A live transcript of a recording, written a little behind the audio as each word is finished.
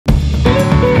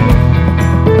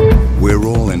We're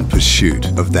all in pursuit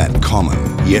of that common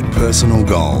yet personal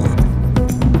goal.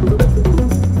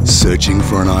 Searching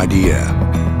for an idea,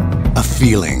 a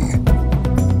feeling.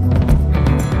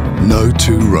 No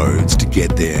two roads to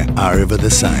get there are ever the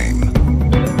same.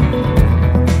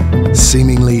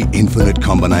 Seemingly infinite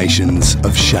combinations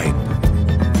of shape.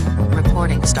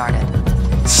 Recording started.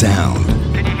 Sound.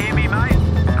 Can you hear me, mate?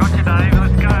 Got you, Dave.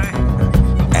 Let's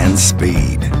go. And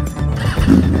speed.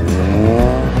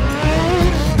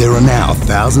 There are now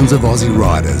thousands of Aussie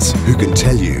riders who can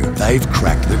tell you they've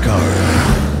cracked the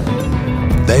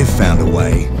code. They've found a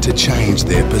way to change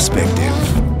their perspective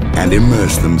and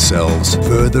immerse themselves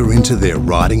further into their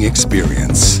riding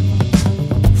experience.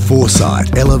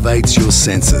 Forcite elevates your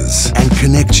senses and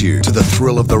connects you to the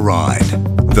thrill of the ride.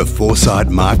 The Forcite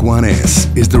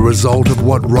MK1S is the result of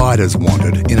what riders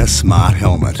wanted in a smart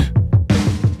helmet.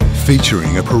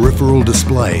 Featuring a peripheral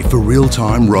display for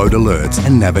real-time road alerts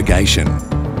and navigation.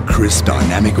 Crisp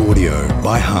dynamic audio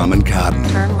by Harman Kardon.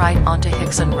 Turn right onto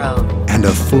Hickson Road. And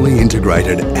a fully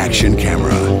integrated action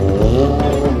camera.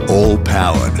 All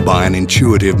powered by an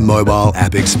intuitive mobile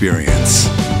app experience.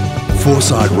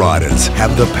 Forcite Riders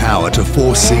have the power to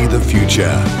foresee the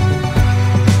future.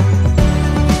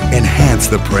 Enhance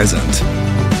the present.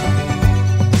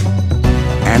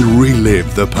 And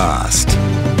relive the past.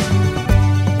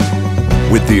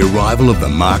 With the arrival of the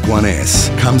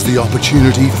MK1S comes the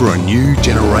opportunity for a new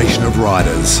generation of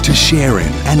riders to share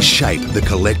in and shape the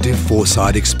collective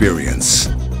Forcite experience.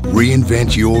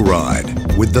 Reinvent your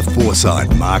ride with the Forcite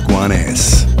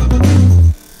MK1S.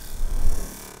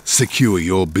 Secure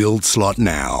your build slot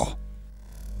now.